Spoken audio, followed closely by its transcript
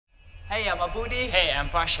Hey, I'm Abudi. Hey, I'm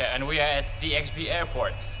Pasha, and we are at DXB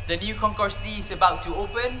Airport. The new Concourse D is about to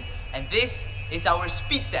open, and this is our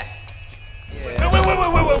speed test. Wait. Come on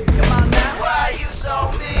now, why are you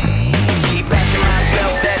so mean? Keep asking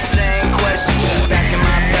myself that same question. Keep asking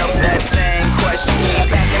myself that same question.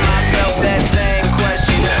 Keep asking myself that same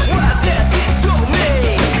question. Why's that bitch so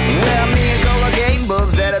mean? Well, me and Cola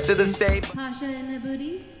Gables head up to the state. Pasha and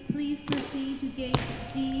Abudi, please proceed to gate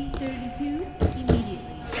D32 immediately.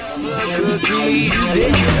 Keep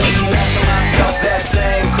asking myself that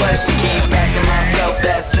same question. Keep asking myself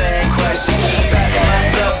that same question. Keep asking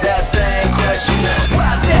myself that same question.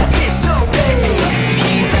 Why's that bitch so big?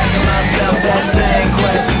 Keep asking myself that same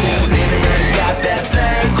question. Seems everybody's got that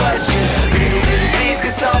same question. Please,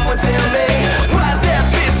 could someone tell me why's that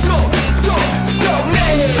bitch so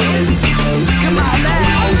mean? Come on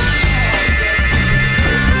now.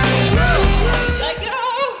 Let go!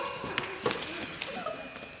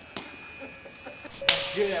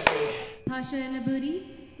 Good, Abudi. Pasha and Abudi,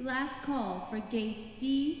 last call for gate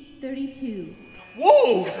D32.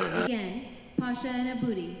 Whoa! Again, Pasha and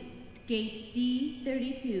Abudi, gate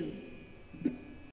D32.